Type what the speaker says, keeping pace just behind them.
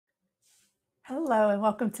Hello, and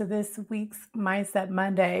welcome to this week's Mindset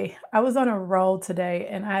Monday. I was on a roll today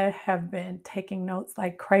and I have been taking notes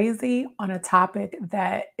like crazy on a topic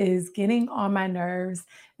that is getting on my nerves.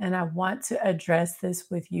 And I want to address this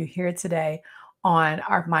with you here today on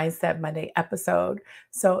our Mindset Monday episode.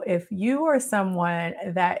 So, if you are someone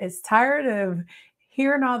that is tired of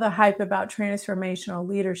hearing all the hype about transformational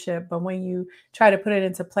leadership, but when you try to put it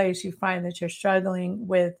into place, you find that you're struggling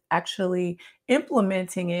with actually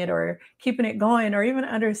implementing it or keeping it going or even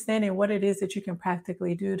understanding what it is that you can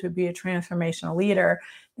practically do to be a transformational leader,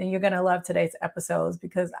 then you're going to love today's episodes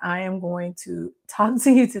because I am going to talk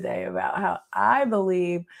to you today about how I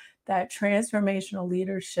believe that transformational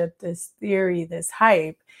leadership, this theory, this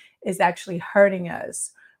hype, is actually hurting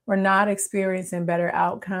us. We're not experiencing better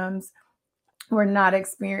outcomes. We're not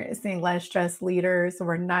experiencing less stressed leaders.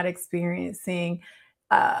 We're not experiencing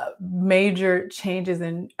major changes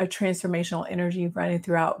in a transformational energy running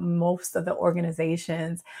throughout most of the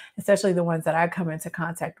organizations, especially the ones that I come into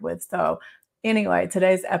contact with. So, anyway,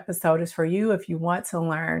 today's episode is for you if you want to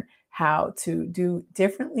learn how to do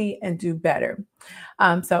differently and do better.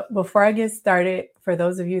 So before I get started, for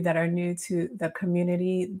those of you that are new to the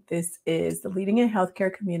community, this is the Leading in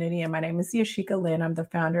Healthcare community, and my name is Yashika Lynn. I'm the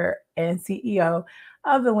founder and CEO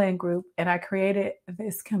of the Lynn Group, and I created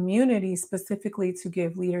this community specifically to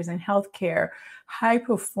give leaders in healthcare high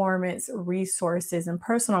performance resources and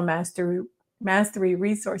personal mastery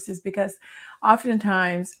resources because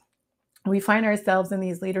oftentimes we find ourselves in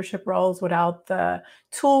these leadership roles without the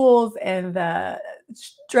tools and the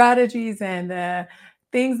strategies and the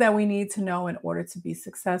things that we need to know in order to be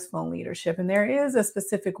successful in leadership. And there is a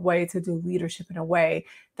specific way to do leadership in a way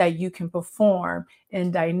that you can perform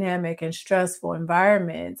in dynamic and stressful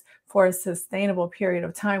environments for a sustainable period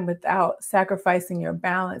of time without sacrificing your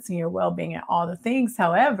balance and your well-being and all the things.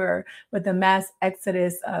 However, with the mass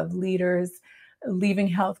exodus of leaders leaving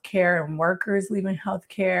healthcare and workers leaving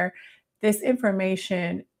healthcare, this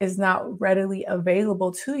information is not readily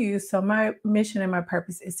available to you. So, my mission and my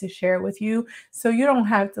purpose is to share it with you so you don't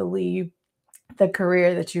have to leave the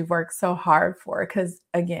career that you've worked so hard for. Because,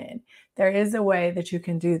 again, there is a way that you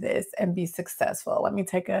can do this and be successful. Let me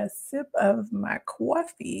take a sip of my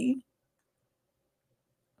coffee.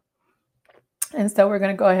 And so we're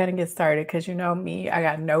going to go ahead and get started because you know me, I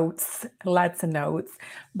got notes, lots of notes.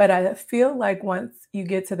 But I feel like once you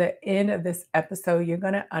get to the end of this episode, you're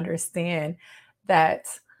going to understand that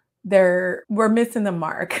we're missing the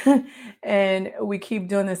mark and we keep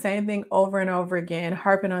doing the same thing over and over again,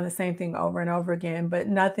 harping on the same thing over and over again, but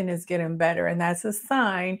nothing is getting better. And that's a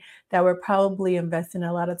sign that we're probably investing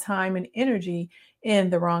a lot of time and energy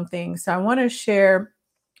in the wrong thing. So I want to share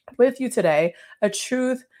with you today a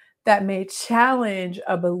truth that may challenge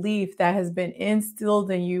a belief that has been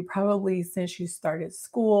instilled in you probably since you started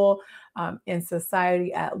school, in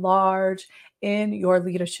society at large, in your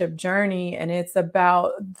leadership journey. And it's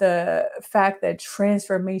about the fact that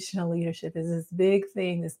transformational leadership is this big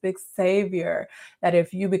thing, this big savior, that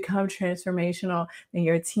if you become transformational, then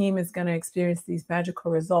your team is going to experience these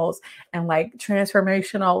magical results. And like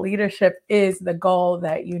transformational leadership is the goal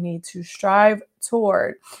that you need to strive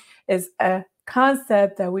toward. Is a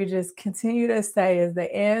concept that we just continue to say is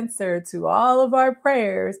the answer to all of our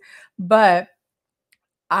prayers. But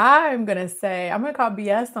I'm going to say, I'm going to call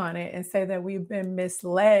BS on it and say that we've been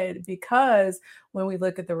misled because when we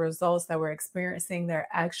look at the results that we're experiencing, they're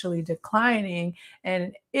actually declining.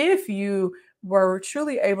 And if you were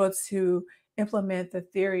truly able to implement the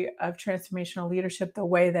theory of transformational leadership the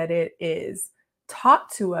way that it is taught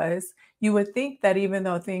to us, you would think that even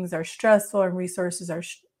though things are stressful and resources are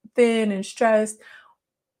thin and stressed,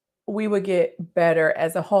 we would get better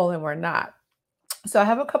as a whole, and we're not. So, I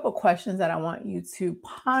have a couple questions that I want you to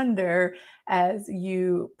ponder as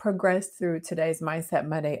you progress through today's Mindset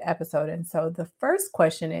Monday episode. And so, the first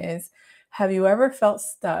question is, have you ever felt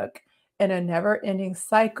stuck in a never ending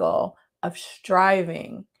cycle of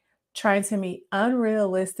striving, trying to meet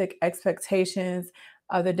unrealistic expectations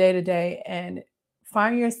of the day to day and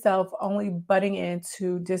find yourself only butting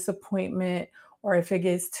into disappointment, or if it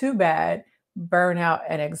gets too bad, burnout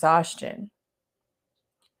and exhaustion?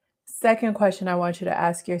 Second question I want you to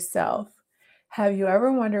ask yourself: have you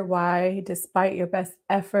ever wondered why, despite your best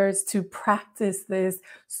efforts to practice this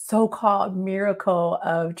so called miracle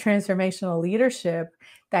of transformational leadership,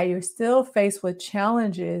 that you're still faced with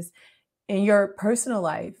challenges in your personal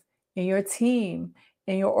life, in your team,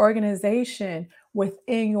 in your organization,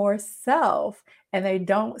 within yourself, and they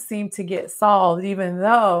don't seem to get solved, even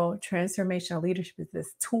though transformational leadership is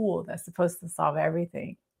this tool that's supposed to solve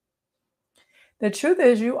everything? The truth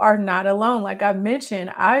is, you are not alone. Like I mentioned,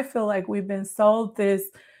 I feel like we've been sold this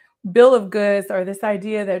bill of goods, or this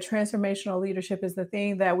idea that transformational leadership is the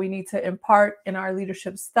thing that we need to impart in our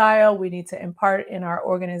leadership style, we need to impart in our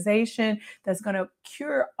organization, that's going to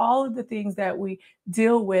cure all of the things that we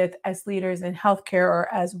deal with as leaders in healthcare or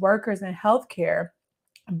as workers in healthcare.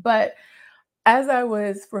 But as I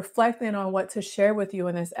was reflecting on what to share with you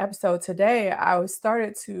in this episode today, I was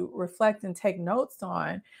started to reflect and take notes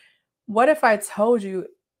on, what if I told you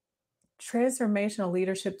transformational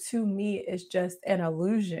leadership to me is just an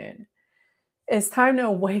illusion? It's time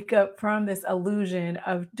to wake up from this illusion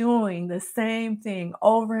of doing the same thing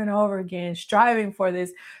over and over again, striving for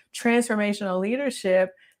this transformational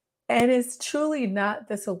leadership. And it's truly not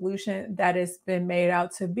the solution that it's been made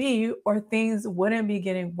out to be, or things wouldn't be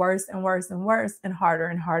getting worse and worse and worse and harder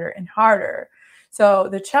and harder and harder. So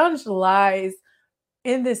the challenge lies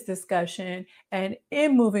in this discussion and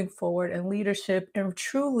in moving forward in leadership and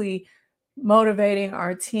truly motivating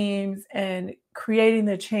our teams and creating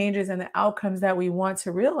the changes and the outcomes that we want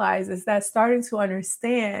to realize, is that starting to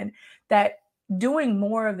understand that doing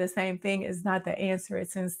more of the same thing is not the answer.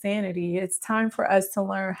 It's insanity. It's time for us to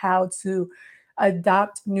learn how to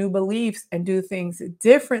adopt new beliefs and do things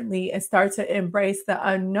differently and start to embrace the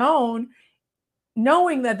unknown,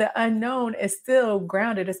 knowing that the unknown is still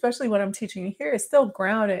grounded, especially what I'm teaching you here, is still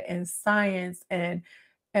grounded in science and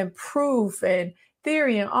proof and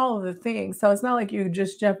theory and all of the things. So it's not like you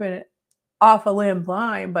just jumping off a limb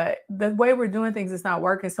blind, but the way we're doing things is not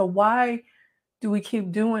working. So why do we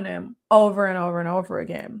keep doing them over and over and over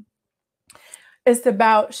again? It's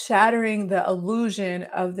about shattering the illusion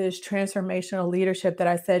of this transformational leadership that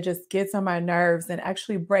I said just gets on my nerves, and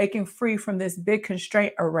actually breaking free from this big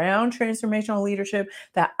constraint around transformational leadership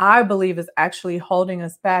that I believe is actually holding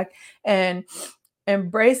us back, and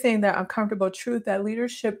embracing the uncomfortable truth that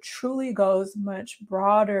leadership truly goes much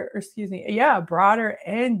broader, or excuse me, yeah, broader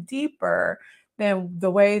and deeper than the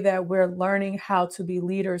way that we're learning how to be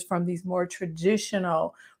leaders from these more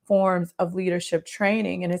traditional forms of leadership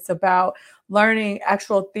training. And it's about learning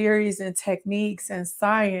actual theories and techniques and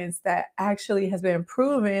science that actually has been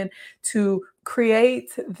proven to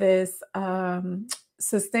create this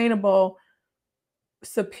sustainable,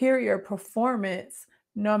 superior performance,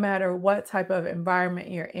 no matter what type of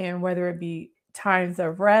environment you're in, whether it be times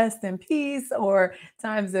of rest and peace or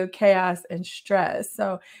times of chaos and stress.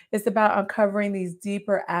 So it's about uncovering these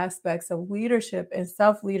deeper aspects of leadership and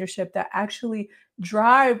self leadership that actually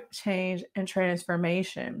drive change and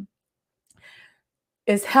transformation.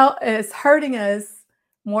 It's hurting us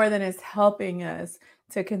more than it's helping us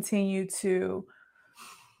to continue to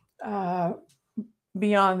uh,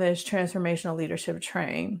 be on this transformational leadership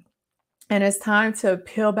train. And it's time to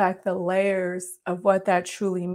peel back the layers of what that truly